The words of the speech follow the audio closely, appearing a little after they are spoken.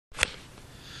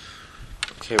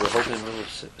Okay, we're holding a little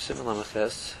siman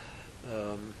ches.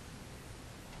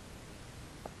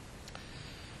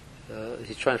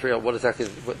 He's trying to figure out what exactly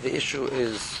what the issue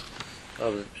is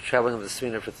of traveling of the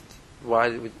siman.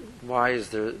 Why is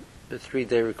there a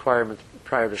 3-day requirement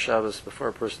prior to Shabbos before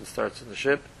a person starts in the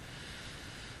ship?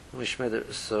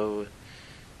 So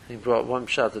he brought one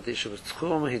pshat that the issue was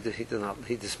tchum.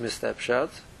 He dismissed that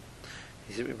pshat.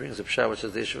 He brings a pshat which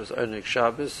says the issue was oneg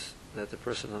Shabbos, that the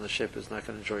person on the ship is not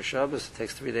going to enjoy Shabbos. It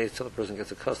takes 3 days till the person gets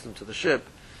accustomed to the ship.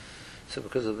 So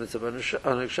because of the mitzvah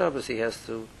oneg Shabbos, he has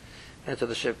to enter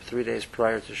the ship 3 days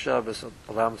prior to Shabbos,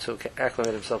 allow him to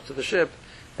acclimate himself to the ship,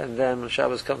 and then when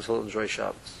Shabbos comes, he'll enjoy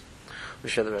Shabbos.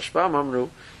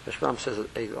 Rashbam says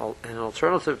an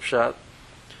alternative pshat.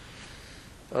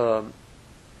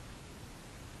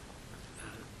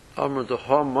 Amr the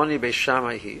money be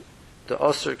Shammai the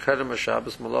Osir Kadam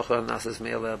Shabbos Malacha Nasas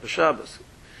Me'aleh b'Shabbos.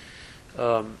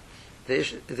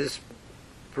 This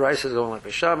price is going like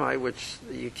Beishamai, which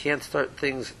you can't put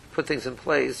things in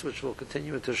place which will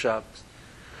continue into Shabbos.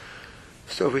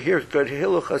 So over here, the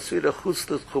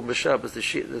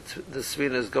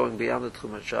Svina is going beyond the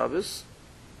Tchum Shabbos.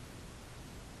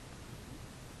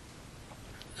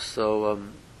 So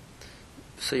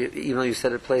even though you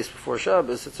set it place before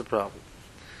Shabbos, it's a problem.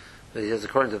 But he says,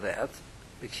 according to that,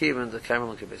 according to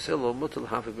this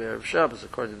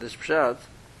pshat,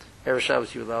 Erev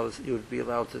Shabbos you would be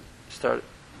allowed to start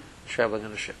traveling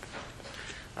on a ship.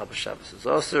 Alba Shabbos is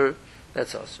Osir,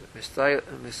 that's Osir.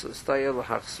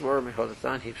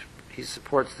 He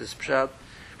supports this pshat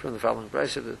from the following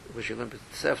brayso, which he learned at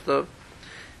Sefto.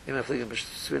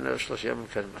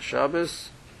 Shabbos.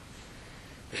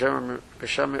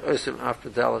 B'Shami Osim after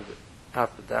Dalad.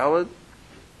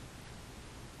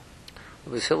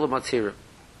 B'Shila Matirim.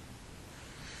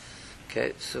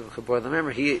 Okay, so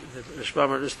remember, the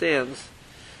Rashbam understands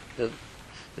that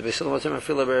the B'Shila Matirim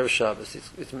Afila B'Erev Shabbos.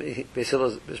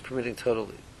 B'Shila is permitting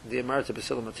totally. The Amarta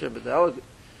B'Shila Matirim B'Dalad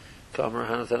Kamer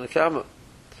Hanatan Kama.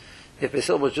 If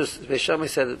B'Shila was just B'Shami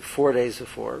said it 4 days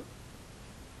before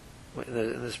in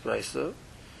this brayso,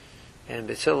 and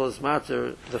B'Shila's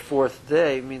matter the 4th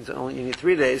day means only you need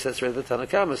 3 days. That's where the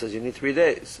Tanakama says you need 3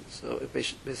 days. So if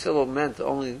B'Shila meant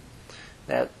only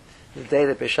that the day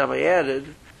that B'Shama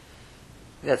added,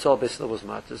 that's all B'Shila was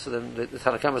matter. So then the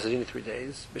Tanakama says you need 3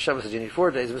 days. B'Shama says you need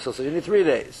 4 days. B'Shila says you need 3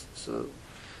 days. So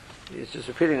it's just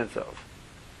repeating itself.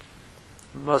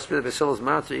 It must be the B'Shila's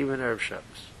matter even Erev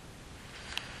Shabbos.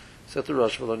 So the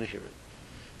Rosh will only hear it.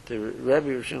 The Rebbe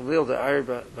Rishon Lil, the Ayr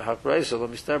B'Hak Brayso, let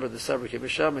me start by the Sabri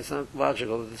B'Shama. It's not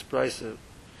logical that this Brayso,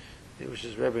 which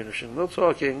is Rebbe Rishon Lil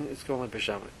talking, it's going like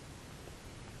B'Shama.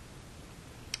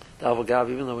 The Avagav,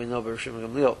 even though we know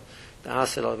B'Rishon Lil, the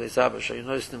Asad al Beizabah,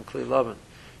 Shayinoistim Kli Lavan,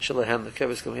 Shilahan, the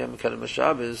Kevis Kaviyam Kadam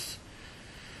Shabbos,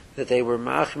 that they were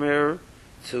Machmer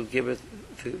to give it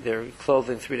their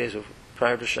clothing 3 days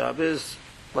prior to Shabbos,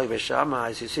 like B'Shama.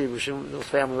 As you see, Rishon Lil's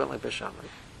family went like B'Shama.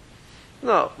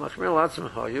 No, that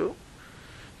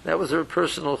was their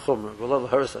personal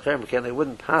chumrah. They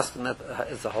wouldn't pass on that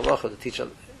as a halacha to teach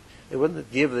other. They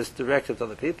wouldn't give this directive to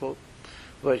other people.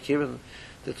 But given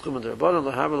the tchum derabbanan,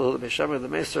 the havel, the b'shamay, the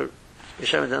meister,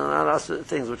 b'shamay did not ask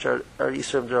things which are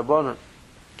yisur derabbanan.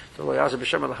 So lo yaseh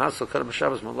b'shamay l'hasel kadam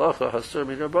b'shabbos malacha hasur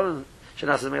mi derabbanan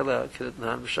shenaseh meila kidet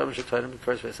nahan b'shamay shetoyim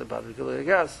b'kars v'esabad v'gilei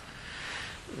gas.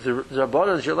 The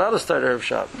derabbanan is you're allowed to start Erev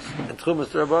Shabbos, and tchum is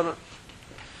derabbanan.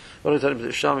 It's going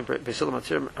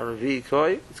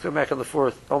back on the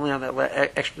 4th, only on that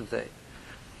extra day.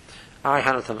 It's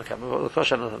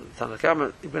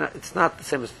not the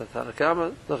same as the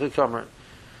Tanakama.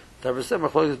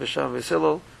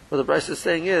 What the Bryce is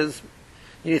saying is,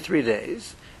 you need 3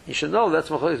 days. You should know that's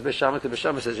Machlokes B'Shama, because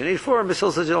B'Shama says you need 4, and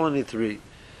B'Sil says you only need 3.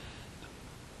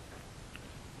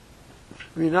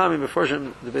 Before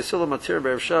the B'Sil Matir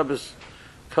B'Erev Shabbos,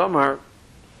 Kamar,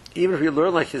 even if you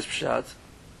learn like his pshat,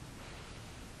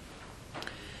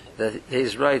 that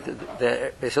he's right,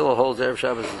 that Beisilo holds Erev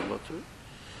Shabbos as a mutter.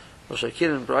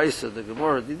 Shakir and Braisa, the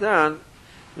Gemara Didan,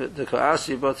 the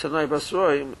Kaasi, but Tanai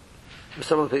Basroi,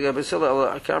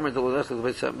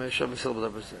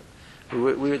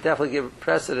 we would definitely give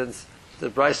precedence to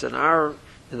Braisa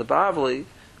in the Bavli,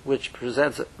 which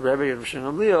presents Rebbe and Rishon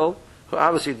Gamliel, who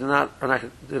obviously do not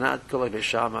go like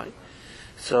Beishamai.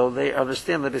 So they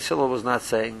understand that Beisilo was not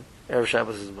saying Erev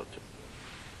Shabbos is a mutter.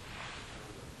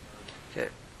 Okay.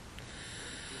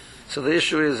 So the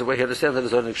issue is, the way you understand that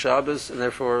is oneg Shabbos, and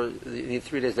therefore you need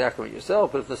 3 days to acclimate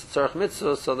yourself. But if there's a tzarech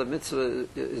mitzvah, so the mitzvah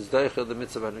is deicha, the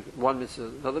mitzvah, one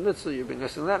mitzvah, another mitzvah, you're being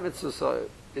listening to that mitzvah, so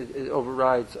it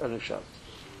overrides oneg Shabbos.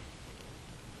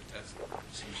 That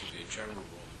seems to be a general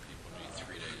rule that people need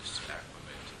 3 days to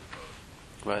acclimate to the boat.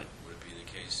 Right. Would it be the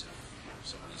case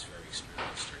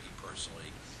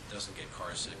doesn't get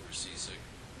car sick or seasick,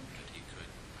 that he could.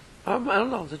 I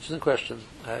don't know. It's an interesting question.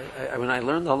 When I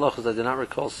learned the halachas, I did not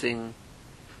recall seeing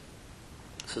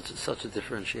such a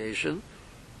differentiation.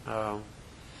 But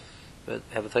I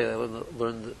have to tell you,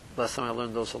 learned last time I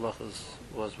learned those halachas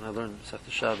was when I learned Masechta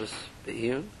Shabbos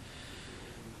Be'iyun,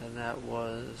 and that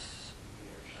was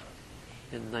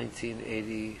in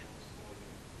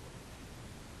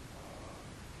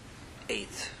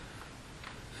 1988.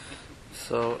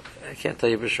 So I can't tell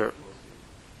you for sure.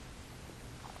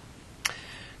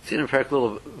 Seen in Perek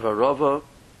little Varova.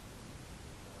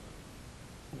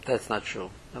 That's not true.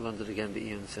 I learned it again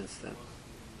Be'iyun since then.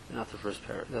 Not the first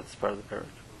Perek. That's part of the Perek.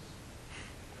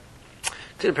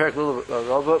 Seen in Perek little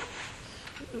Varova.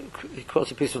 He quotes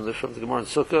a piece from the Gemara in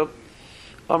Sukkah.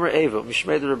 Amar Evo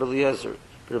Mishmei the Rebbe Eliezer.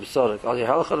 Al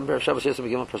Yehalachad and Be'er Shabbos Yesem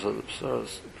Begimel Parsa. A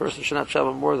person should not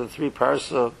travel more than 3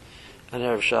 parsa on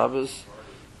Erev Shabbos.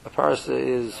 A parsa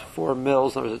is 4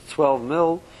 mils. In other words, 12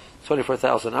 mil,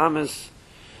 24,000 amis.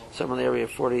 Somewhere in the area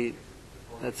of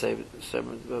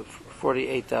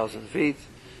 48,000 feet.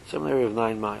 Somewhere in the area of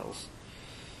 9 miles.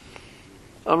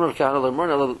 Amar of Kahana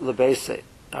Lemorna Lebeise.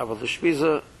 Aval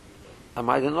Lishpiza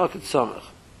Amaydin Okit Somach.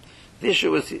 The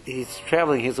issue is he's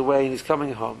traveling, he's away, and he's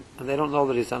coming home, and they don't know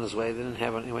that he's on his way. They didn't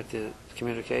have anyone to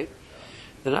communicate.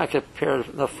 They're not going to prepare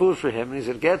enough food for him, and he's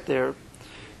going to get there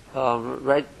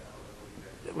right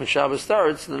when Shabbos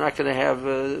starts, and they're not going to have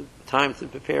time to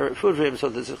prepare food for him, so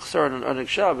there's a chsar on Onik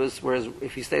Shabbos, whereas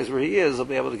if he stays where he is, he'll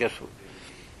be able to get food.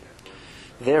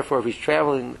 Therefore, if he's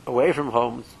traveling away from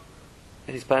home,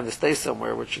 and he's planning to stay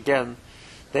somewhere, which again,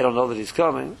 they don't know that he's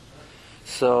coming,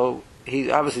 so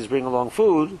he obviously is bringing along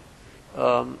food,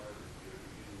 not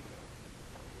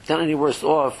any worse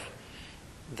off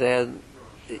than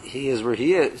he is where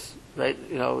he is, right?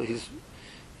 You know,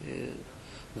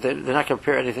 they're not going to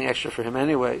prepare anything extra for him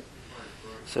anyway,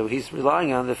 so he's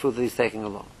relying on the food that he's taking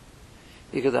along.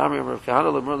 Because I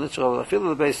feel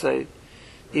the base say,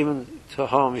 even to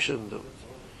home, you shouldn't do it.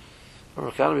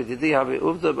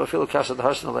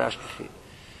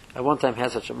 I one time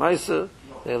had such a maisa,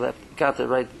 they got it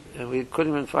right, and we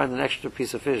couldn't even find an extra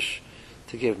piece of fish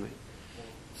to give me.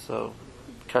 So,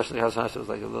 Kashan House was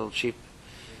like a little cheap,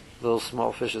 little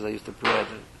small fishes I used to bread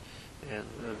and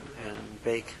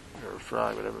bake or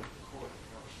fry, whatever.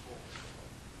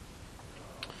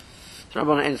 You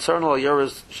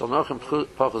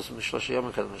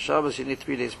need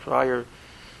 3 days prior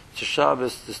to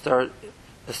Shabbos to start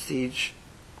a siege.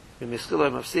 Once you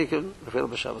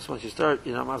start,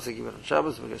 you're not mafsik even on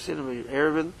Shabbos. We're going to see them in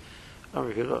Erevin.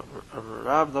 And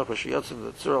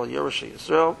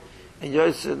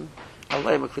Yotzin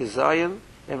Alei Makli Zayin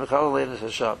and Mechal Alein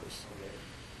is Shabbos.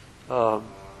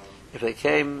 If they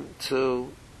came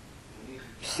to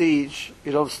siege,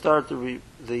 you don't start the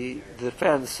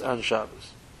defense on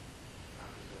Shabbos.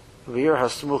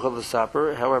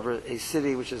 However, a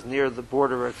city which is near the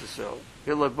border of Israel,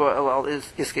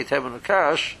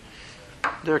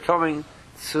 they're coming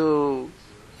to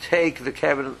take the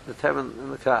Tevin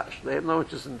and the Kash. They have no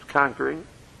interest in conquering.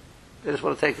 They just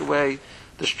want to take away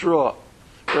the straw.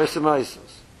 We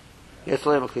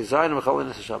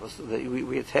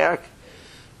attack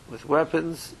with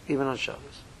weapons even on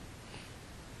Shabbos.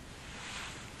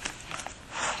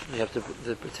 You have to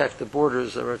protect the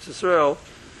borders of Eretz Yisrael.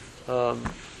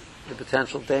 The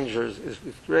potential dangers is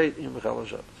great in Mechal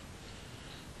Shabbos.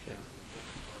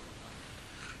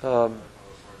 Okay.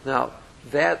 Now,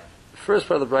 that first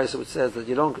part of the Brisa which says that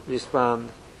you don't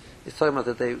respond, is talking about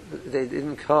that they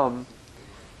didn't come.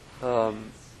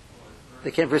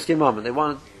 They came for Skimam. They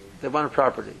wanted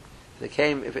property. They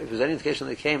came. If there's any indication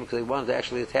they came because they wanted to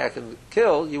actually attack and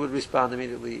kill, you would respond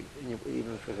immediately,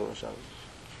 even for Mechal Shabbos.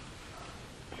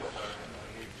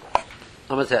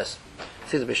 Amates.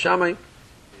 Says Beishamai.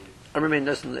 I remain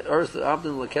this in the earth. The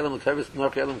Abdin lekelim lekevis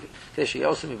norkelim keshi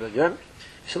yosim ibegem.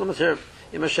 Shalom ater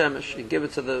imashemesh. You give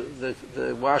it to the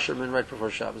washerman right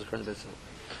before Shabbos. According to Beishamai.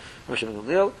 Moshe ben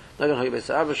Gamliel. Nagan hayu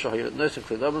Beisabba shahir noisen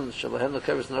klilaben shalahen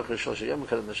lekevis norkel shalosh yom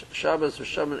kelim Shabbos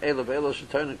v'shaman elo be'elo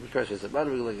shetarnik because he's a bad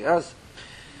regular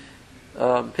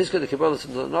Piska the Kabbalah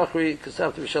in the Nachri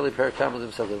Kasav to Vishali Perek Kamal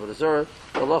himself the Vodazora.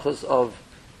 The halachas of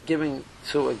giving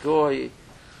to a goy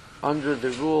under the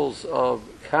rules of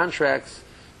contracts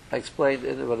explained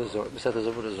in the Vodazor.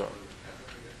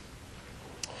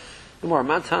 The more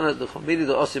Mantana the Chomidi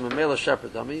the Osim Amela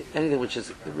Shepardami, anything which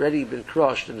has already been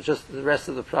crushed and just the rest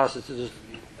of the process is just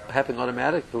happening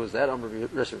automatic. Who was that? Amr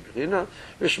Rishma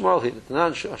Rishmal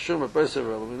Hidatanan Shum Boiser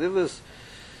Relilis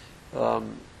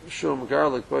Shum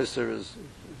garlic boiser is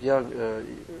young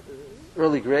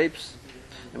early grapes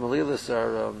and Malilis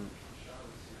are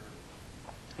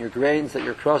your grains that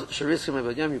you're you crush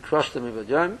them ibad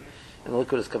yom, and the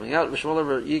liquid is coming out. You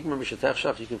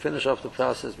can finish off the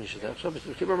process.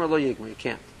 You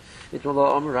can't.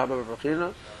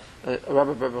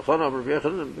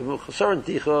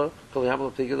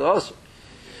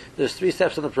 There's 3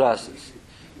 steps in the process.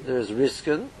 There's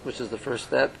riskin, which is the first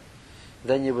step.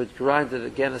 Then you would grind it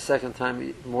again a second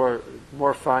time more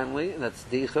finely, and that's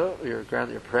dicha. Or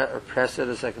press it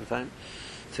a second time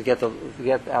to get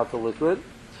out the liquid.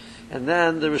 And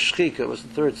then there was shchika, was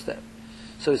the 3rd step.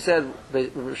 So he said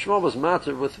Shmuel was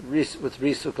matter with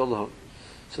risuk alone.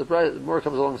 So the more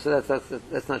comes along and says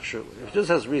that's not true. If it just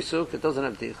has risuk, it doesn't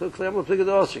have dicha. They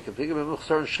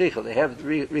have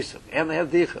risuk and they have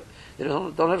dicha. They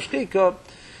don't have shchika.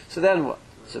 So then what?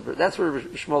 So that's where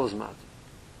Shmuel is matter.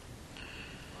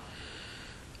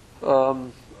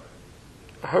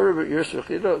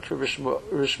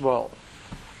 Rishmal.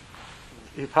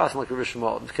 He passed like a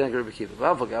Rishmal. Can't agree with Kiva.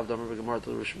 Vavagav dam Gemara to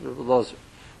Lozer.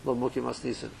 Lo muki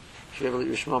masnisin. Shevel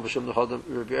Rishmal b'shem the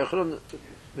Rabbi Echron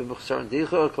b'muchsar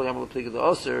dicha kol yamal pliga the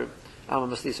Aser ama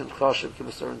masnisin chashiv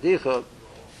k'muchsar dicha.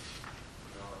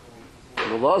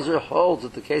 The Lozer holds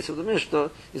that the case of the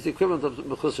Mishnah is the equivalent of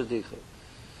mechusar dicha.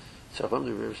 So from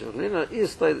the Rabbi Echron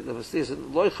is stated the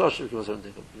masnisin loy chashiv k'muchsar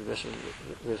dicha. Rabbi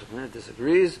Echron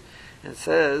disagrees and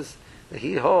says that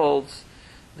he holds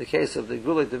the case of the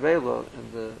Gulei Devela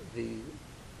and the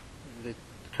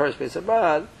Karas Beis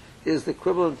Abad is the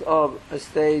equivalent of a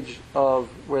stage of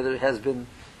where there has been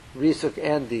Risuk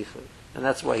and Dicha. And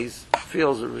that's why he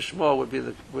feels that Rishmo would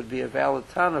be a valid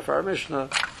Tana for our Mishnah.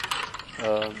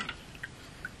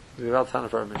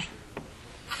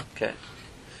 Okay.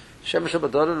 Shemen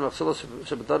Shabbadonin, Machsilos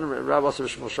Shabbadonin, Rav Asa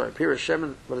Rishmo Shari. Pira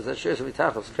Shemen, what is that? Sheres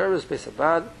Vitachos Karas Beis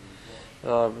Abad.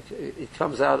 It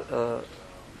comes out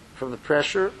from the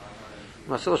pressure.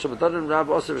 Masala Shabbadonin, Rav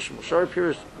Asa Rishmo Shari.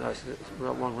 Pira,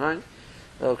 long line.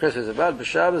 Karas Beis Abad,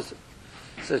 B'Shabbos.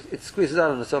 So it squeezes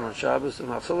out on its own on Shabbos. And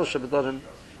Masala Shabbadonin,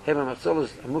 Hema Machsilos,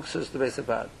 Amuksus, the Beis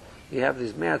Abad. You have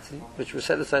these mats which were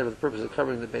set aside for the purpose of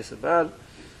covering the Beis Abad.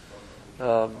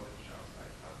 So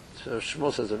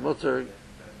Shmuel says a mutter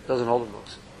doesn't hold a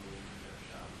muksa.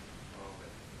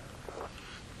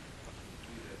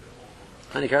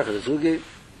 Hani karka the zugi.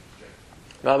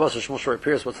 Rav Asa Shmuel Shor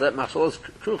appears. What's that? Machsalos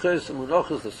kruches and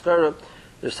munochos the skara.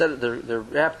 They're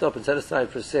wrapped up and set aside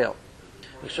for sale.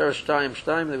 Mishara shtayim.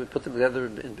 They would put them together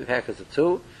in packets of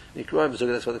 2. Mikroim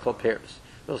zugi. That's why they call pairs.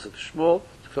 Also Shmuel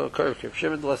to call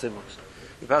Shimon the less they muksa.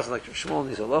 You pass like Shmuel and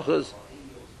these halachas.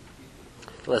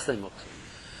 The less they muksa.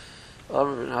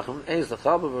 Eis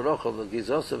l'chalba v'rochel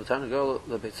l'gizosa v'tan go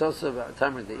l'beitzosa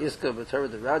v'tamar de'iska v'tar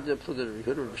the radya pluga the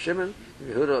Rehuda v'Shimon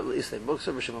Rehuda l'isle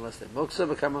muksa v'Shimon l'isle muksa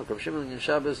v'kamal v'Shimon in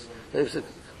Shabbos leifsek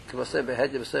k'vasei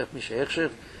behedya v'seif misha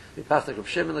hechshich v'pastak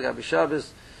v'Shimon l'gabi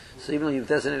Shabbos. So even though you've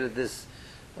designated these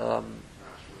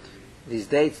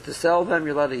dates to sell them,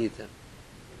 you're allowed to eat them,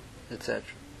 etc.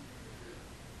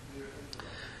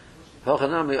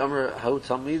 Hochanami Amar Hau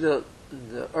Talmida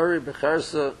the Uri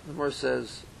Becharsa the more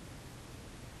says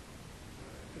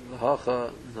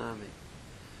Hacha Nami.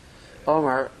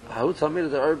 Omar, Haut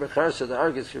Hamid the Arba Kharsa, the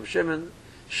Argis Kib Shimon,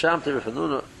 Shamte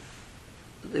Refanuna,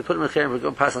 they put him in a camera,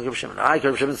 go pass on Kib Shimon. I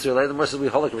Kib Shimon Sri the more says we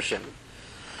hold Kib Shimon.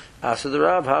 So the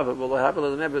Rab have it, well, happily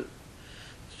the Nebbit,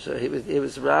 so he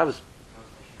was Rab's,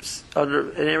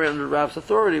 under an area under Rab's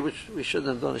authority, which we shouldn't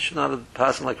have done. He should not have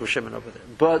passed like Kib Shimon over there.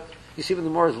 But, you see, when the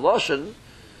Mor's Lashon,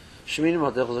 Sheminim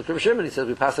Hadech was like Kib Shimon, he says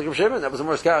we passed like Kib Shimon, that was the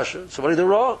Mor's Kasha. So what did he do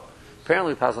wrong?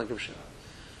 Apparently we passed like Kib Shimon.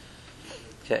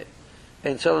 Okay.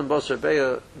 And Selim Bosser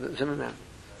Beya Zimmerman.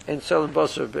 And Selim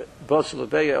Bosser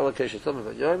Beya Elokesh Tomi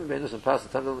Vayom, Venus and Pasta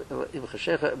Tadal Im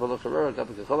Chashecha, Bolokharor,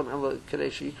 Gabak Kolam, Ela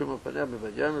Kadesh Yikrum Panem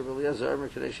Vayom, Beliezer Armor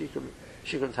Kadesh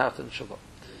Shikrum Taftan Shalom.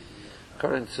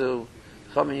 According to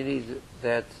Chama, you need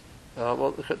that,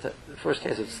 the first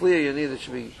case of Tzliya, you need it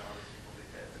should be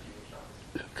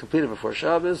completed before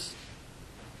Shabbos,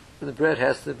 and the bread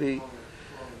has to be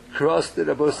crusted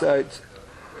on both sides.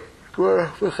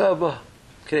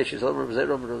 Kadesh is Omer Zayr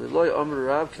Omer Loy Omer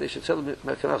Rav Kadesh is Selim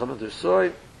Mekanach Omer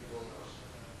Soy.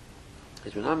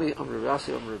 It's Benami Omer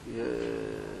Rasi Omer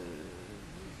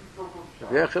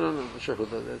Rabbi I'm not sure who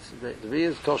that's the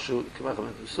real Koshu Kamach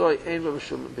Omer Soy. Ein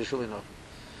Bishul Enoch.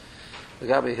 The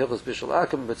Gabi Hilchos Bishul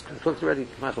Akum, but it's cooked already.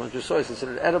 Kamach Omer Soy is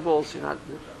considered edible, so you're not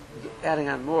adding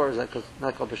on more. Is that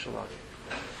not called Bishul Akum?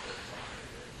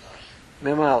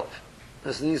 Mem Aleph.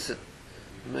 That's Nisan.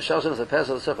 Mashal the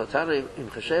Pesach the Sefer Tana in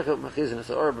Chashecha Machizin as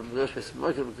the Orb and B'Rosh Pesach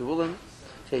Moikel B'Gevulim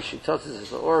Teishi Totzis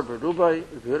as the Orb Rubai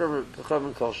B'Yehuda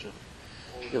B'Chav Kolsha.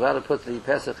 You're allowed to put the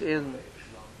Pesach in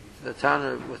the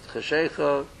Tana with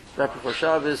Chashecha right before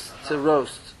Shabbos to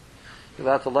roast. You're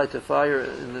allowed to light the fire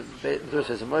in the Beit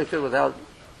Mitzvah without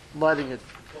lighting it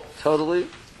totally.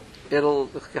 The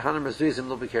Kahanim Razvizim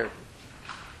will be careful.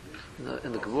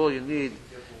 In the Kabul you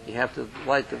have to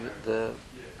light the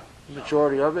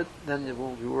majority of it, then you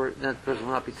won't be worried, then the person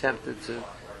will not be tempted to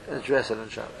address it on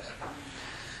Shabbos.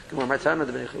 My time at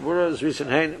the Bnei is recent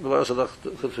hain,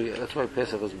 that's why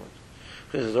Pesach is much.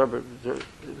 Or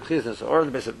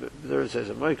the Pesach, there it says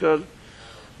a Moikod,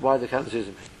 why the Kahanim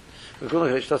Razvizim.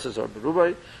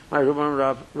 My Ruban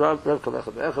Rav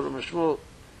Kalecha Be'echad Shmuel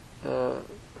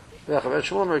you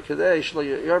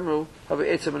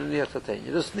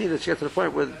just need to get to the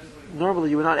point where normally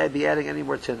you would not be adding any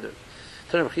more tinder.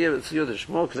 It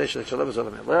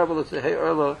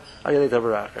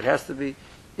has to be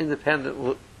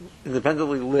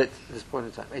independently lit at this point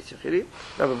in time.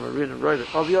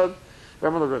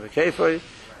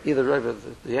 Either the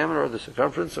diameter or the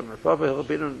circumference, or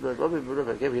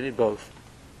you need both.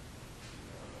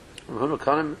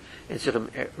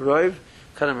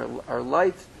 Kanim are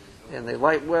light, and they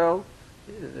light well,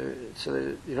 so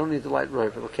you don't need to light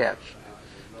roiv, it'll catch.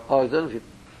 All you've done, if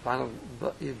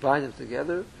you bind them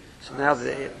together, so now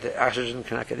the oxygen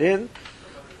cannot get in,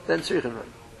 then tzrichim roiv.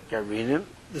 Garinim,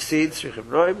 the seeds, tzrichim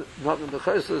roiv, not in the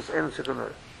choslis, and tzrichim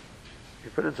roiv. If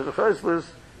you put it into the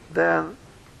choslis, then,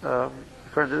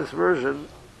 according to this version,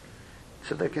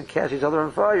 so they can catch each other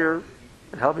on fire,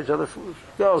 and help each other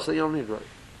go, so you don't need roiv.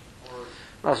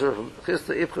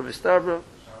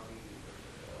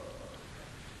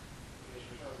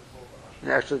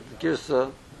 Actually, the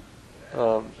Girsa,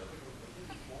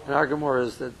 in our Gemara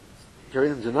is that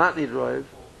Garinim do not need roiv,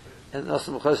 and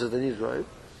Asam Chosses they need roiv.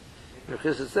 The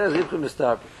Girsa says Ipchim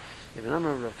Mistabra. If an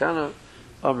Amar Rav Kana,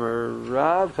 Amar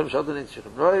Rav, Kam Shaldan Ein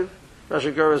Tzrichim roiv.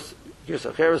 Rashi Girsa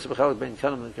Acheres B'Chalak Ben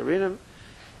Kanim and Garinim,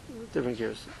 different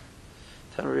Girsa.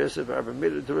 Tanur Yosef Arba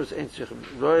Midah Duras Ein Tzrichim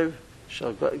roiv.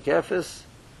 Shal Gafis.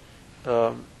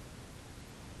 Our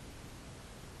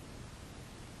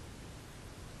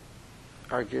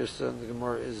Girsa in the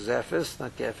Gemara is Zephis,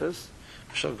 not Gefis.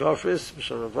 Mishal Gofris,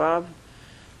 Mishal Ravav,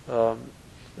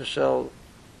 Mishal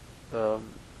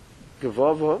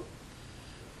Gavova.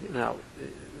 Now,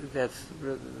 that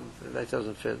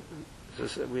doesn't fit.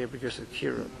 We have a Girsa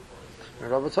Kira.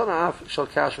 Ravatana Af, Shal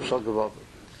Kash, Mishal Gavova.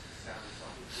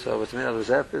 So it's made out of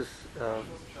Zephis,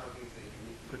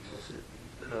 which is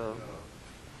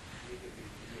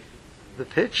the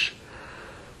pitch.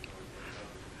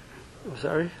 I'm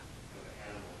sorry.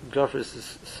 Gofris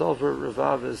is sulfur,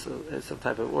 Ravav is some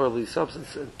type of oily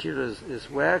substance, and Kira is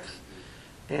wax,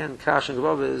 and Kash and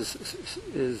Gavava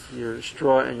is your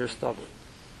straw and your stubble.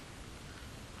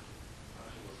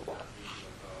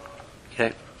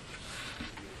 Okay.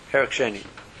 Perek Sheni.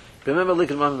 Remember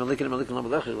likin mam likin lam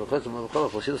lechir wa khotem wa khala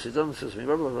khosil sidam sis mi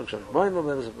babel wa shav boim wa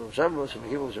shabbos mi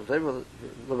kibul shav tayv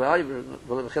wa ba'ay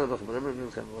wa khila bakh remember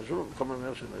mi kan wa shum kamar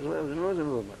mi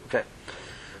shav okay.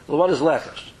 Well, what is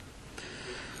lechish?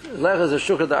 Lechish is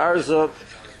shukha the arza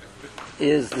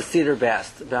is the cedar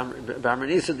bast.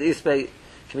 Ba'marnisa the isbei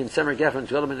can mean semer gefen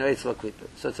to element eitz la klipa.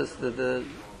 So it's just the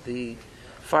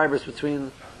fibers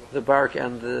between the bark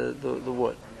and the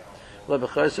wood. What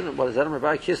is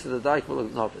that? Kiss the dike will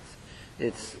look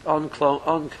it's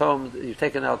uncombed. You've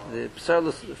taken out the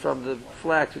pserlis from the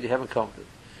flax, but you haven't combed it.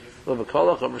 What is that?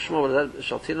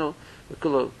 Shaltino,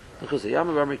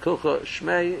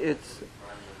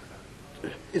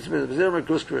 it's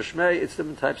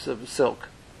different types of silk.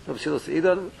 What's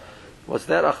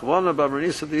that? It's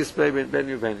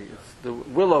the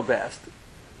willow bast.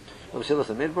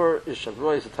 Midbar is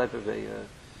shavroy, is a type of a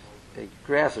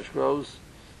grass which grows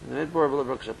in the midbar.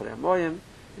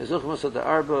 The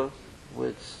arba,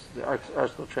 which the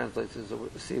article translates as a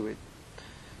seaweed.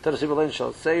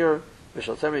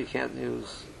 You can't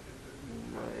use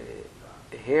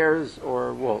hairs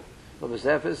or wool.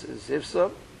 Zephis is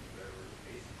zivsa.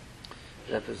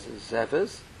 Zephis is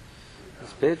zephis.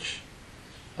 It's pitch.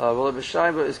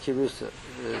 Shaiba is kirusa.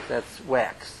 That's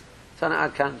wax. Tana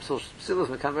ad kan psilos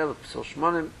mekan vela psil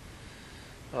shmonim.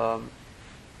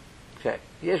 Okay.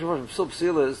 Yesh more psil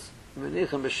psilos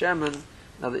menichem b'shemen.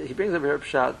 Now he brings up a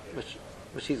pshat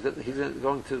which he's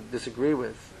going to disagree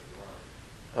with.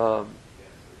 I'm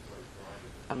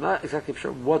not exactly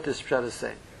sure what this pshat is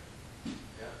saying.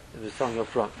 It was telling up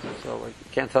front, so I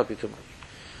can't help you too much.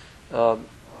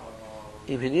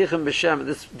 Imenichem b'shemen.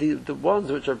 The ones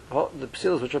which are the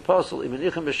psilos which are possible.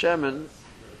 Imenichem b'shemen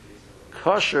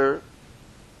kosher.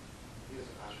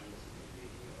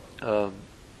 Kosher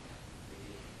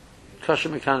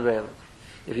mekan vela.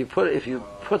 If you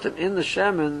put them in the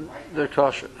shemen, they're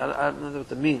kosher. I don't know what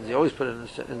that means. You always put it in the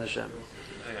shemen. That means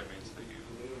that you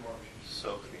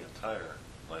soak the entire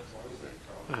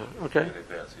Okay. In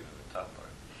advance, even the top part.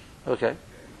 Okay.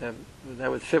 That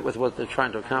would fit with what they're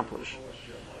trying to accomplish.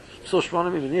 So if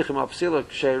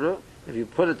you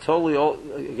put it totally,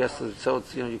 I guess, so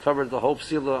it's, you covered the whole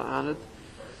psila on it,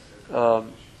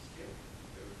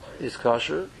 is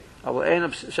kosher. We're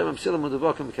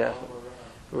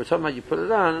talking about you put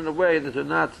it on in a way that they're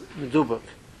not medubak.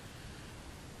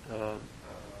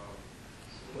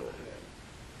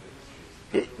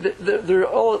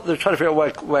 They're trying to figure out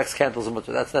why wax candles are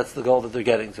mutter. That's the goal that they're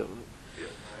getting to.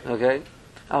 Okay.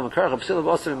 If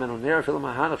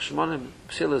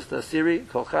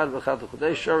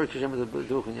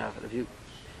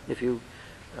you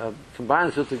combine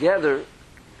the two together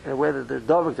in a way that they're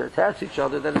dovik, they're attached to each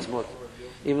other, then it's mutter.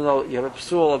 Even though you have a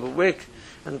psul of a wick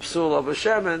and a psul of a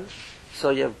shemen, so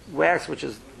you have wax which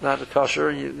is not a kosher,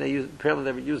 and apparently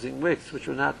they were using wicks which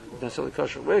were not necessarily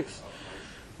kosher wicks.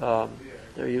 They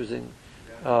were using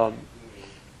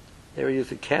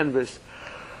canvas,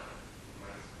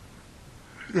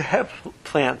 the hemp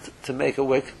plant, to make a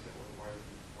wick,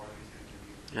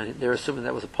 and they're assuming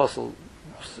that was a puzzle,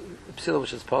 psila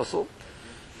which is puzzle.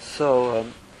 So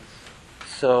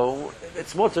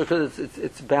it's mutter because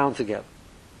it's bound together.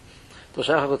 Since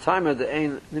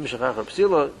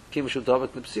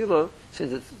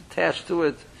it's attached to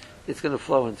it, it's going to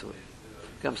flow into it.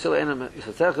 We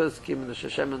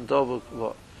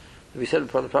said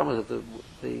part of the problem is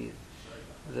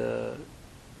that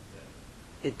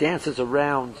it dances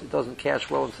around, it doesn't catch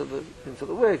well into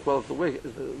the wick. Well, if the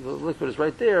liquid is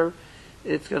right there,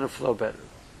 it's going to flow better.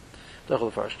 So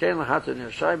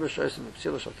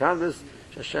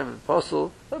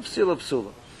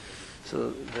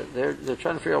they're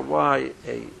trying to figure out why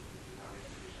a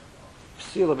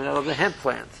psila made out of the hemp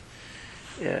plant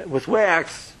with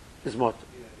wax is mutter.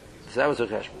 So that was their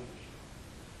question.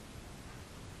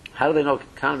 How do they know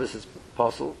cannabis is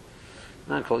possible?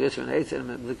 Non called yitzer and eitz and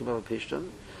melikim al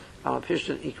pishton. Al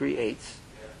pishton ikri eitz.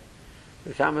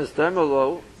 The cannabis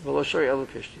dermalo v'lo shori el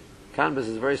pishton. Cannabis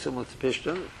is very similar to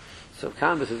pishton. So if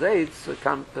cannabis is eitz, so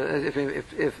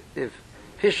if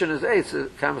pishton is eitz,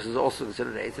 cannabis is also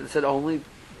considered eitz. And it said only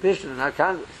pishton and not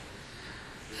cannabis.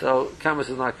 So cannabis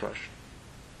is not kosher.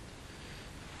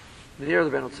 The year of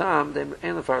the Ben Otam, they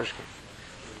ain't the farishkim.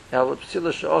 El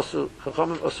psila she'osu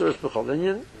chachamim osuris b'chol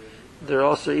inyan. They're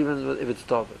also even if it's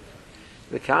tovik.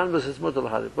 The canvas is mutal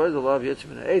hadid. Boy, the law of yitzim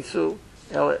min eitzu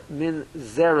el min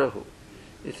zerahu.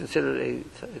 It's considered a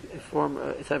form,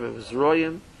 a type of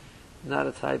zroyim, not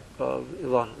a type of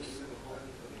ilanus.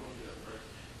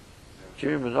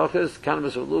 Kirim menochas,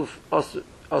 canvas uluf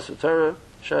osu Torah.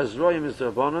 Shar zroyim is the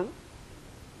rabbanon.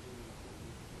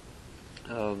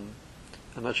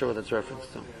 I'm not sure what that's reference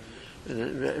to.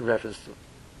 In reference to.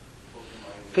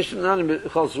 Pishtim nanim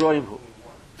calls zroyim hu.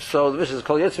 So the mission is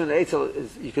called Yetzim and Eitz.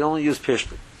 You can only use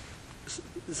Pishtim.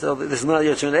 So this is not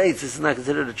Yetzim and Eitz. This is not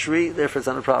considered a tree. Therefore, it's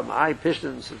not a problem.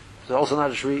 Pishtim is also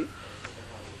not a tree.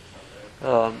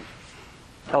 So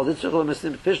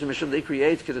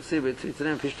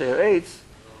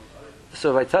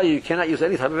if I tell you cannot use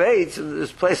any type of Eitz, and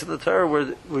there's a place in the Torah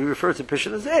where we refer to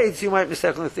Pishtim as Eitz, you might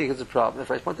mistakenly think it's a problem.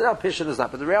 If I pointed out Pishtim is not,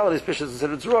 but the reality is Pishtim is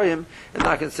considered Zroyim and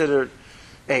not considered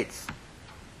Eitz.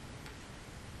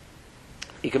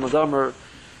 There was a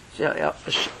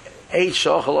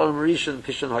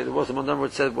Mandam where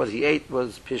it said what he ate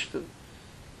was pishtim.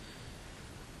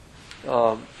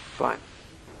 Fine.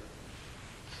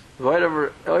 The law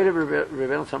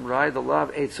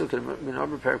of eight sukkah min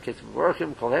arba Perek ketim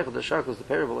vorchim kol hechad the shakos the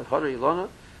Perek v'lei hadar ilona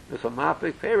v'cham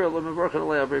mapik Perek lo mevorchan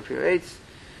alei abri pir eitz.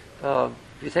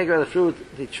 If you take away the fruit,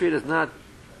 the tree does not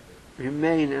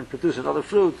remain and produce another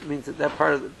fruit. It means that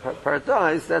part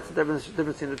dies. That's the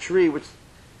difference in a tree which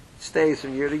stays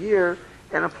from year to year,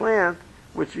 and a plant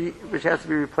which has to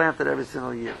be replanted every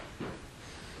single year.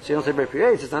 So you don't say Perek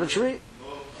eitz, it's not a tree.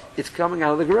 It's coming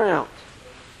out of the ground.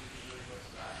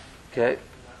 Okay?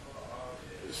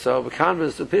 So the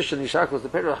canvas, the pishin, Yishak was the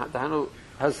Perek, the Hanu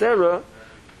Hazera,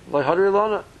 like Hadar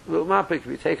Ilona, will mapik. If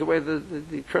you take away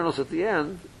the kernels at the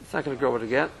end, it's not going to grow it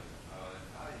again.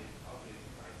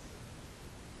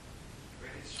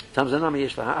 Tamzanami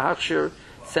Yesh Hachshir,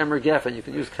 Semer Geffen, you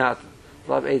can use cotton.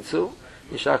 Lav Eitzu,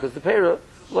 Yishak is the Perek,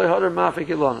 Loi Hadar Mafik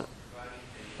Ilona.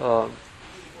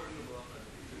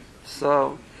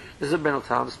 So, this is Ben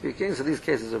Otam speaking, so these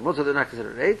cases are mutter, they're not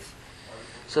considered eitz.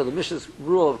 So the Mishnah's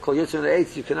rule of Kol Yitzim and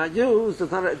Eitz you cannot use,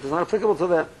 it's not applicable to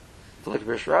them. So like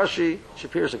Rashi,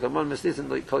 Shapir, Shakaman, Misnis, and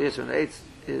Kol Yitzim and Eitz,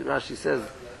 Rashi says,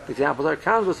 the examples are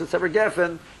canvas and Semer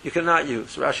Geffen, you cannot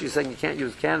use. So Rashi is saying you can't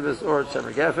use canvas or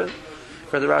Semer Geffen.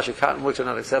 For the Rashi, cotton wicks are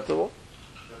not acceptable.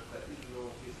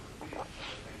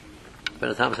 But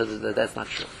the Tom says that that's not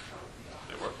true.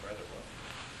 They work rather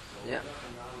well. Yeah.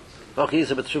 Okay,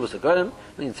 so but Shabbos agoyim,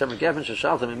 means some gefen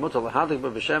shashaltem in mutal lahadik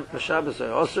b'Shabbos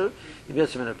osur, you get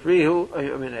some in a prihu,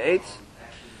 I mean a eitz.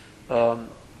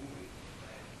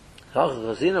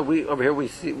 We over here we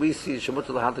see shemutal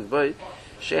lahadik boy,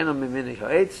 she'enam mimini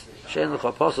ha'etz, she'en l'cha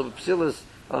apostle b'psilas,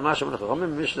 al masha menach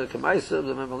ha'chomim, mishnah k'maisa,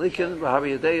 b'mem malikin,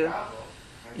 b'havi yadeya.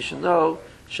 You should know,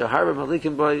 she'harba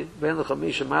malikin boy, ben l'cha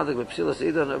misha madik b'psilas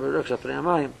idan, b'ruk shapnei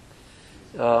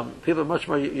amayim. People are much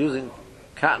more using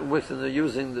cotton wicks than they're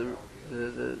using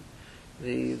the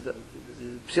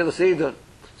psilas idun.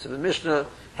 So the Mishnah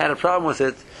had a problem with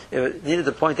it. It needed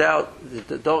to point out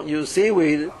that don't use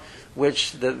seaweed,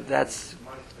 which that's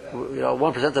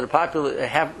 1% of the populace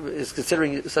is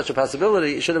considering such a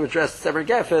possibility. It should have addressed sever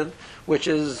geffen, which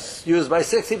is used by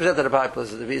 60% of the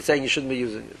populace. If he's saying you shouldn't be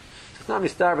using it, it's not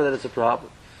mistarba that it's a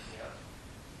problem.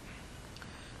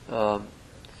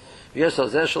 Yes, so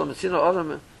Zeshel Mitzino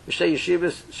Adam Mishneh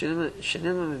Yeshivas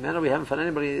Shenim Mimena. We haven't found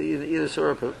anybody either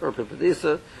Surah or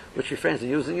Pepadisa which refrains from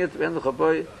using it. Ben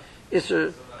L'Chaboy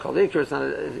Isser Kalikar. It's not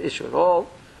an issue at all.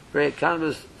 Perek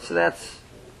Canvas. So that's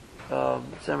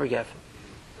Semer Geffen.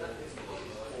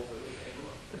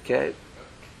 Okay.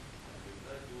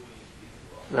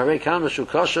 Perek Canvas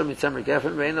Shukasha Mitzemer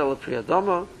Geffen. Reina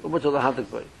LePriyadama Umutar LaHadik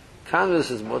Boy. Canvas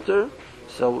is mutter.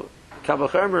 So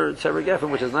Kavachermer Semer Geffen,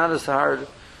 which is not as hard.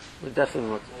 We're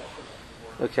definitely mutter.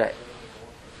 Okay.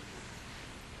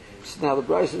 So now the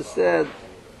Bryson said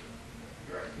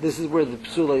this is where the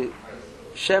Psula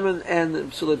Shemen and the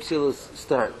Psula Psilas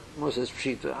start. More says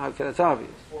Pshita. How can it's obvious?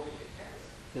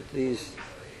 That these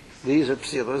are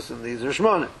Psilas and these are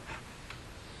Shmona.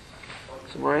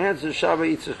 So more answers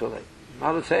Shabbat Yitzchak.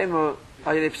 Malatema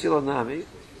Ayre Psila Nami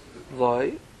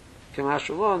Loi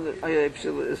Kemashalon Ayre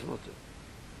Psila is mutter.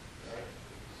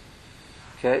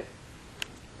 Okay.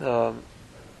 What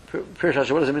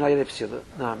does it mean? Ayre Psila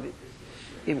Nami.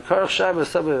 Im Karach Shabbat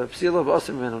Sabah Psila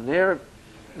V'Osim Menoner.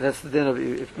 That's the din of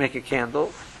if you make a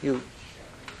candle. You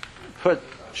put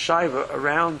shiva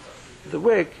around the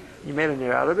wick. You made a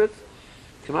nair out of it.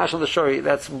 Kamash on the shori.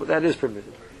 That is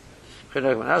permitted. We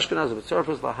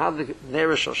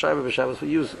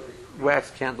use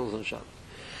wax candles on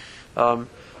Shabbos.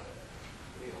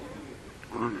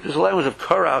 There's a language of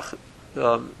karach.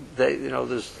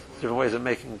 There's different ways of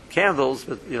making candles,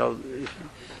 but at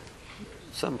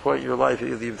some point in your life,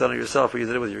 either you've done it yourself or you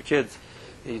did it with your kids.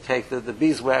 You take the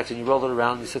beeswax and you roll it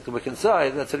around and you stick the wick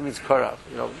inside. That's what it means karach.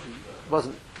 It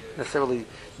wasn't necessarily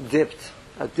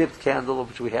a dipped candle,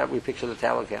 which we picture the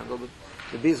tallow candle, but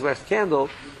the beeswax candle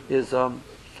is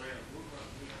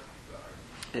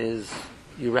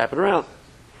you wrap it around.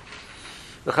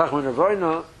 The Chacham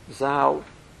Nirvana Zal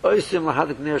Oisim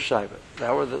Lahadik Ner Shaiva.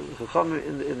 That were the Chacham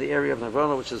in the area of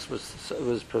Nirvana, which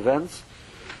was Provence,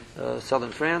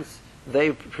 southern France.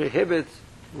 They prohibit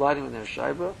lighting with Ner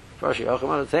Shaiva. Rashi Acham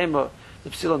Anatema the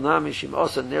Psila Nami Shim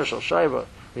Osa Ner Shal Shaiva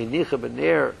V'Nicha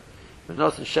B'Ner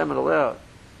V'Nosin Shemen Aleh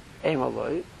Eim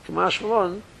Aloi Kamash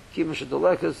Malon Kima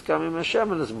Shadalekas Kamim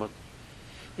Hashemen Azmut.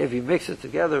 If you mix it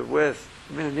together with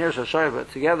Ner Shal Shaiva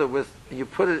together with and you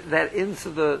put that into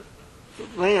the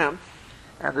lamp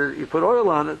and you put oil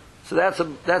on it, so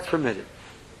that's permitted.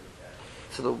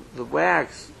 So the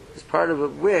wax is part of a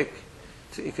wick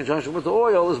in conjunction with the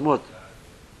oil is mut.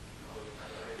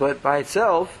 But by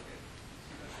itself,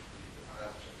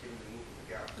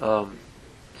 they hold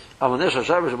it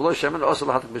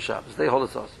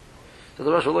also. So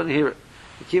the Rosh will learn here.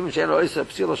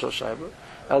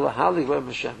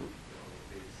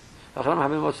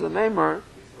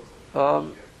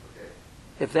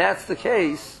 If that's the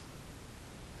case,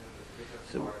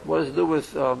 so what does it do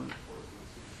with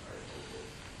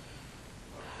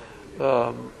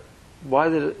why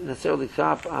did it necessarily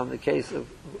cop on the case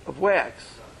of wax?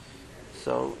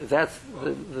 So if that's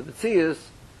the Metzias,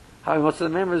 how much of the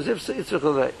member zipsa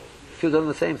itzrichalei? If you've done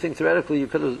the same thing theoretically, you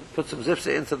could have put some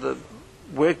zipsa into the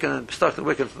wick and stuck the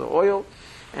wick into the oil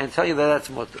and tell you that that's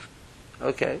mutter.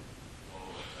 Okay.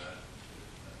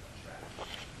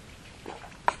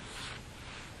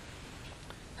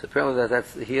 So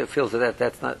apparently he feels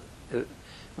that's not,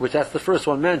 which that's the first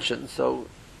one mentioned. So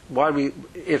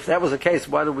if that was the case,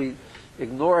 why do we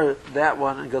ignore that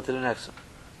one and go to the next one?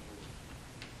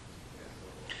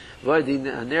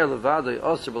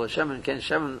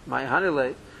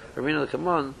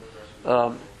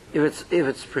 If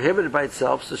it's prohibited by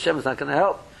itself, so Shem is not going to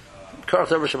help.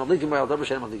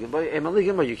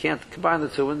 You can't combine the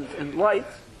two in light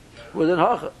within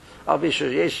Hacha. El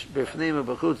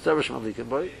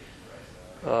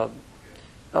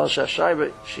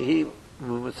Shashayba Shehi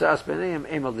Mutzas Beneim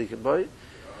Eim Alikim Boy.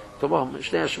 Come on,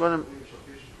 Shnei Shvanim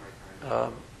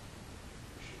So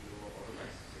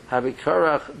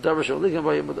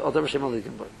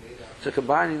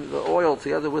combining the oil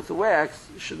together with the wax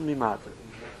shouldn't be matter.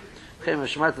 The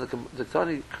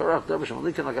Tani Karach Dabash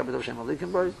Malikin like Abba Dabash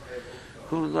Malikin boy,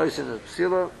 who knows in the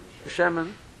Psila,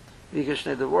 Shemen,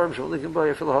 Vikashne the worm, Malikin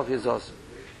boy, Philahaki is also.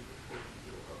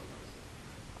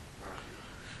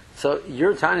 So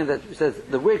you're telling that says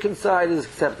the wick inside is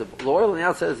acceptable, the oil on the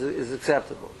outside is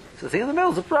acceptable. So the thing in the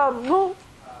middle is a problem.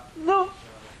 No.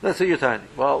 That's what you're telling.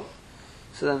 Well,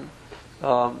 so then,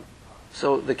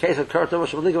 so the case of Karach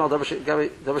Dabash Malikin,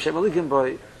 Dabash Malikin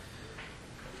boy,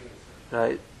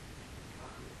 right?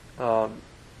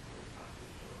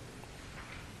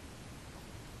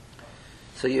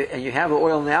 So you have the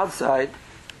oil on the outside.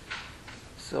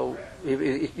 So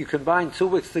if you combine two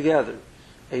wicks together,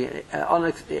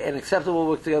 an acceptable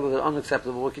wick together with an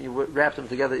unacceptable wick, and you wrap them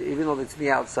together, even though it's on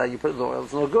the outside, you put it in the oil.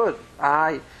 It's no good.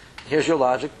 Here's your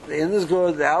logic: the in is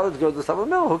good, the out is good, the stuff in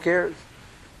the middle. Who cares?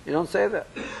 You don't say that.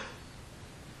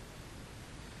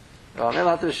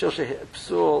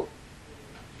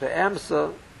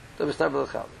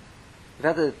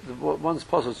 If that the one's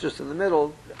puzzle is just in the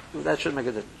middle, that shouldn't make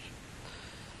a difference.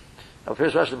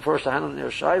 Here's Rashi the first Hanan near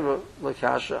Shaiva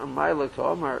Lakasha and Maila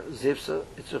Komar Zipsa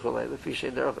Itzuchalei the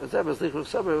Fishe Derech Azebas Lichuk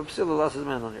Sabra Psila lost his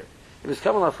man on here. If it's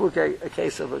coming off a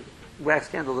case of a wax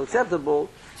candle acceptable,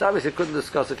 so obviously couldn't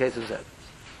discuss a case of Zebas.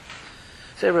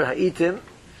 Sever Ha'itim,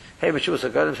 Hey Meshuvas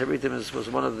HaGoyim, Shebritim was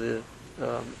one of the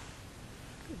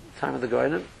time of the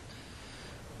Goyim.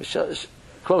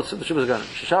 Quotes the Shuvas Ganim.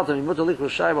 Shaltam Yimuta Likru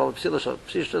Shaiva al Psila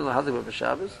Psishtan Lahadik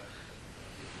B'Shabbos.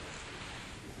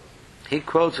 He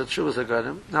quotes the Shuvas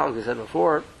Ganim. Now, like we said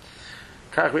before,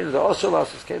 Karachrin the also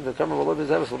lost his came to come of Olov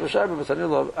Zevas B'Shabbos, but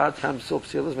Sanilov Ad Tam Psil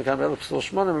Psilas, Mekan Bel Psil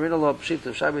Shmonim, Marina Lov Pshit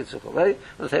of Shabbat Tzukhalei,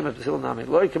 and the same of Psil Nami.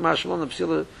 Loi Kamash Shmon, the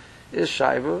Psila is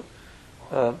Shaiva.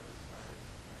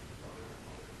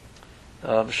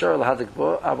 Sure, Lahadik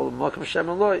Bo, Abel Mokum Shem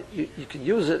and Loi. You can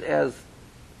use it as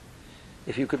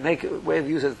if you could make a way of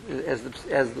use it as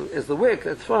the wick,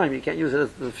 that's fine. You can't use it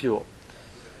as the fuel.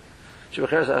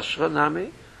 That's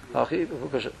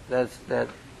that.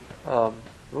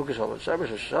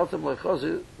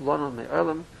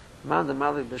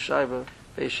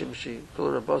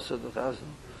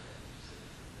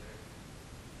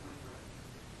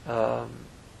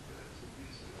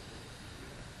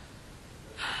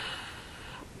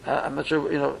 I'm not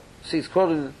sure. See, it's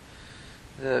quoting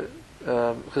the.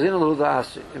 I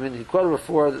mean, he quoted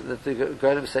before that the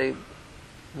Goyim say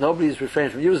nobody's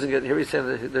refrained from using it. Here he's saying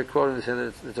that they're quoting and saying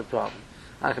that it's a problem.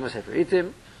 I can say for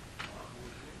Itim.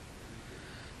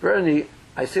 Bernie,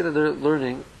 I see that they're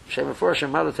learning. They're learning at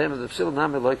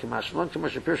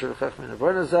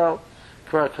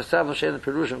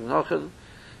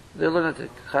the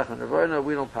Chachman Nevarna.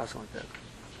 We don't pass like that.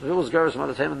 The rules Garas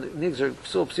Madatem and the Nigs are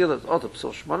Psil Psilas, Otto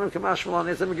Psil Shmonim Kamash Malan.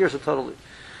 It's a Megirsa totally.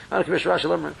 If you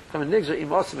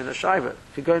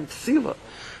go into Sila,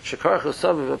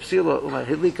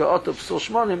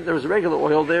 there is regular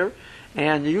oil there,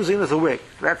 and you're using it as a wick.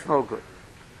 That's no good.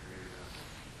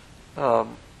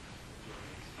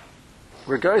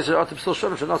 Regardless of I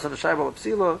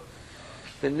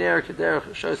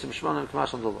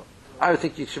would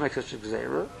think you should make such a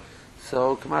gzeira.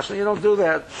 So, you don't do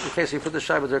that in case you put the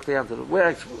shaiba directly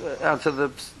onto the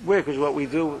wick, which is what we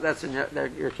do. That's in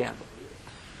your candle.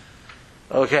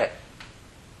 Okay.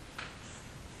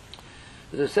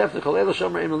 The Sefta Kol Elo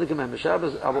Shomer Eim Likim Hem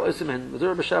B'Shabbos Abo Osim Hen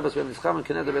Medur B'Shabbos Ben Nischam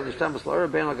Keneder Ben Nishtam B'Slora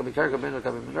Ben Lagabi Karka Ben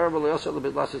Lagabi Menor But also a little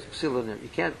bit less Psil in there. You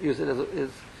can't use it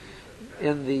as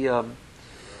in the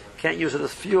can't use it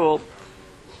as fuel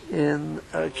in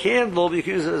a candle, but you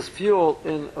can use it as fuel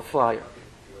in a fire.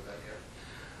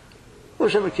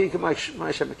 Shem Akik My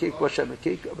Shem Akik What Shem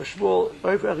Akik B'Shmuel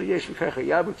Oivach Yesh V'Karcha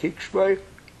Yabu Kik Shmoi.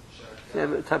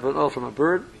 Type of an oil from a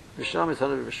bird. V'Sham is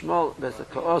Hanav V'Shmol B'Es the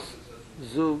Kaos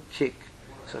Zu Kik.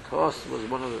 So Kaos was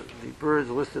one of the birds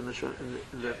listed in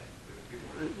the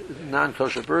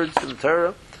non-kosher birds in the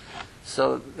Torah.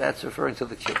 So that's referring to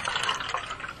the kik.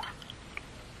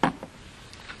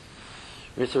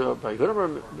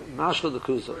 Mashal the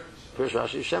Kuzo. First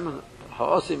Rashi Shemin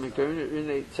Haosi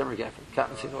Mikarin Semer Gaffin.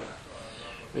 Cotton seed oil.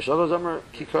 Mishal Zomer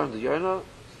Kikaran the Yona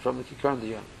from the Kikaran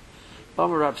the Yona.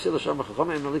 Omer Rab Sila Shomer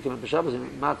Chacham Em Malikim and B'Shabbos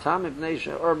Matam Ibnei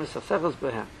She'or Misafechos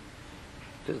Behem.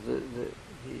 Because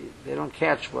they don't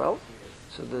catch well,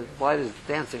 so the light is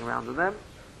dancing around to them.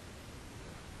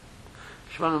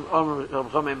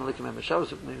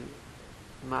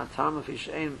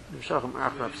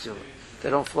 They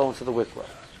don't flow into the wick well.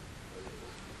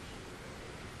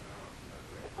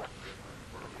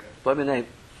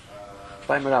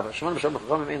 by Merabah. Shemon b'Shem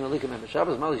b'Chachamim ein alikim and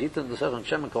b'Shabbos malach yitin l'sechon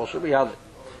shem and kol shubi yadid.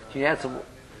 You add some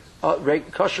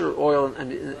kosher oil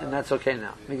and that's okay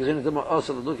now. Because in the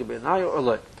also the lukim be'nayo or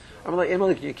loy. I'm like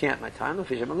emalikin you can't my time. If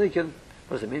Shem alikin,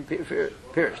 what does it mean?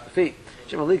 Perish the feet.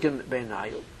 Shem alikin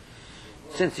be'nayo.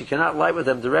 Since you cannot light with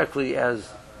them directly as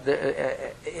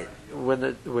when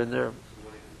they're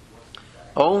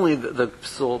only the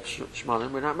psul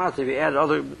shmanim, we're not matzah. If you add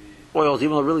other oils,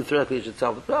 even though really theoretically it should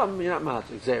solve the problem, you're not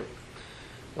matzah. Xera.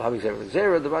 We'll have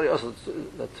xera. The body also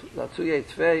latuye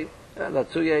tvei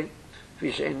latuye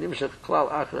fishein nimshach klal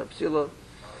achar psila.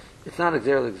 It's not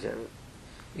xera.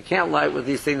 You can't light with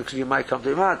these things because you might come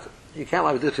to matzah. You can't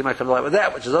light with this because you might come to light with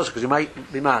that, which is also because you might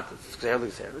be matzah. It's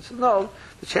xera. So no,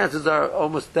 the chances are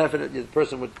almost definite the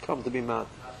person would come to be matzah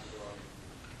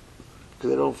because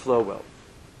they don't flow well.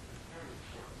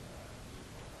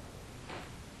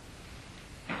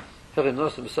 You can't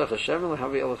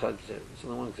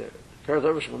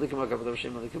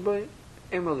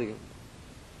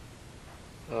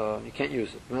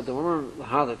use it. The woman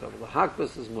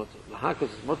lahakbas is mutter. Lahakbas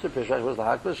is mutter. What is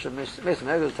lahakbas?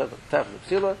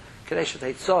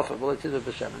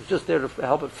 It's just there to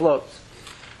help it float.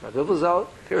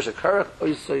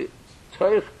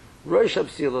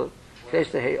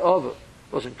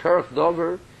 Wasn't karach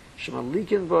dover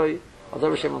shemalikin boy.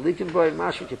 Although shemalikin boy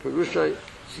mashik perushay.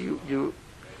 So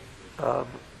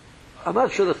I'm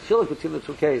not sure the chiluk between the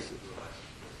two cases.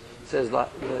 It says the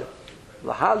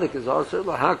lahalik is also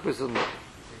lahakbis is more.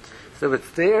 So if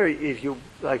it's there, if you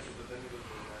like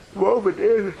wove it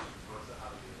in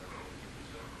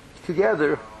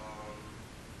together,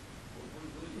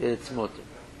 it's mutter.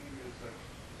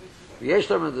 Yesh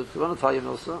them the want to tell you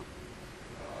also.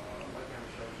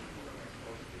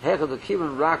 Hechad the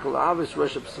kivan rakul avis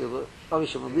worship sila.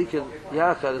 Avisham alikin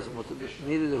yachad is mutter.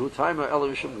 Neither the hutaimer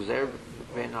elavisham gzer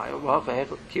beinayo. V'hacha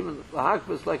hechad kivan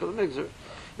lahakbis like a mixer.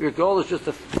 If your goal is just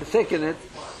to thicken it,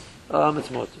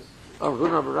 it's mutter.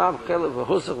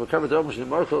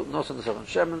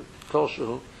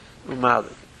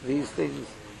 These things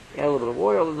add a little bit of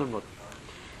oil and they're mutter.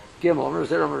 Gimel, Omer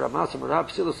Zer Omer Ramas Omer Rab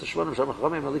Psilus Shvonim Shem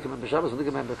Chachamim Alikim and B'Shabbos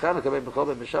Alikim and B'Chanukah Ben B'Chol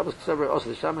Ben B'Shabbos K'Sever Osa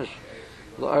L'Shamish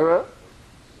L'Ara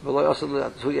V'Lo Osa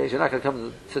L'Tuyesh. You're not going to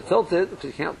come to tilt it because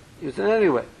you can't use it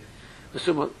anyway.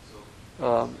 V'Suma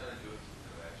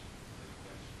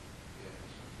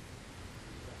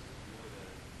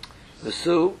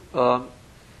V'Su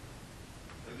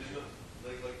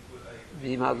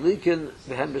V'Madlikin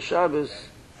V'Hem B'Shabbos.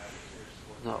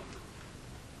 No.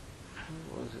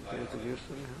 What is it?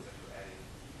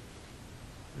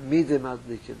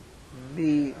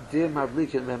 Midim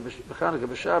adlikin, b'chanukah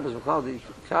b'Shabbos b'chal di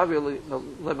kavir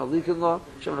le'madlikin law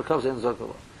shem nekav zein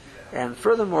zakala. And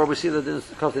furthermore, we see that in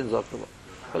nekav zein zakala.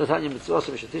 But the time you mitzvah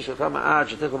v'shetish kama ad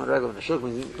shetikol meregel v'neshuk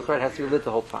means the fire has to be lit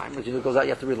the whole time. But it goes out, you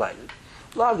have to relight it.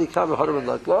 Lav di kavir hoder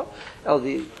v'lakla el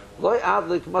di loy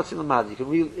adlik matzim l'mad. You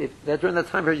can if that during that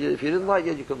time period, if you didn't light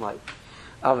yet, you can light.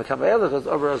 Al v'kam ba'elach is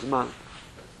over azman.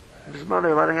 Bisman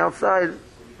they're lighting outside.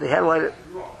 They had to light it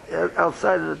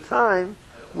outside at a time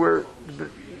where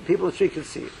people in the street could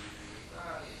see it.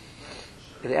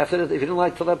 And after that, if you didn't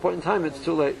light till that point in time, it's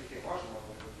too late.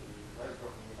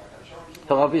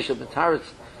 You should light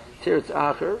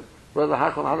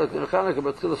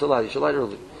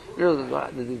early. You don't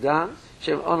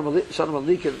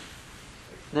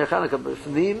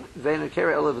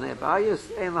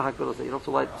have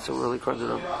to light so early.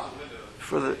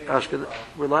 For the ashken,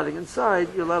 we're lighting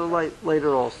inside. You're allowed to light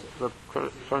later also. The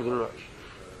front of the rush.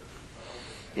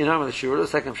 You know, the shura, the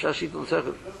second shashit and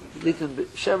second litin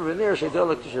shemer v'ner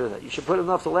sheidolek to shura that. You should put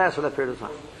enough to last for that period of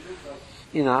time.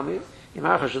 You know,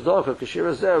 imacha shadolka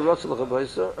kashira zeh rotzah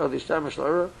l'chabayisa or the ishtam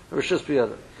shlara or rishus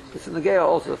b'yada. It's in the Gaya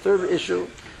also the third issue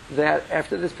that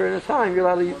after this period of time you're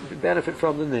allowed to benefit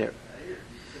from the ner.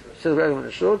 So the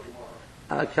regular shuk.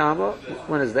 Kama,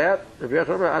 when is that? Rabbi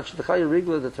Yechon Ad Shedachai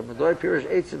Rigla, the Talmudoi Pirish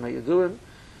Eitzim, how you doing?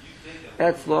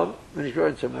 Etzlom, when he's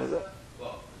growing Talmudah.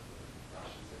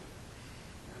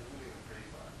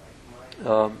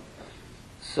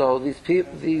 So these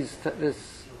people, this,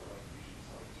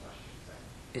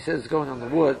 he says it's going on the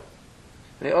wood.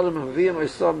 The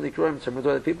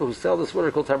people who sell this wood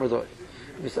are called Talmudoi.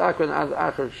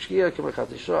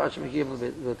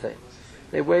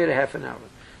 They wait a half an hour.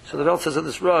 So the Velt says in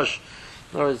this rush,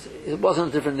 in other words, it wasn't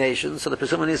a different nation, so the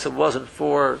Pesum Nisa wasn't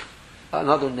for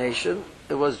another nation.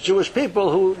 It was Jewish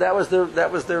people who that was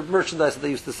their merchandise that they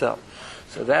used to sell.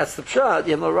 So that's the pshat.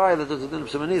 You have no right that there's a din of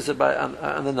Pesum Nisa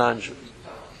on the non-Jews.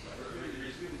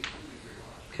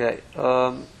 Okay.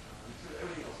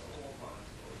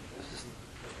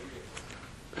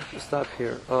 Let's stop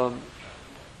here.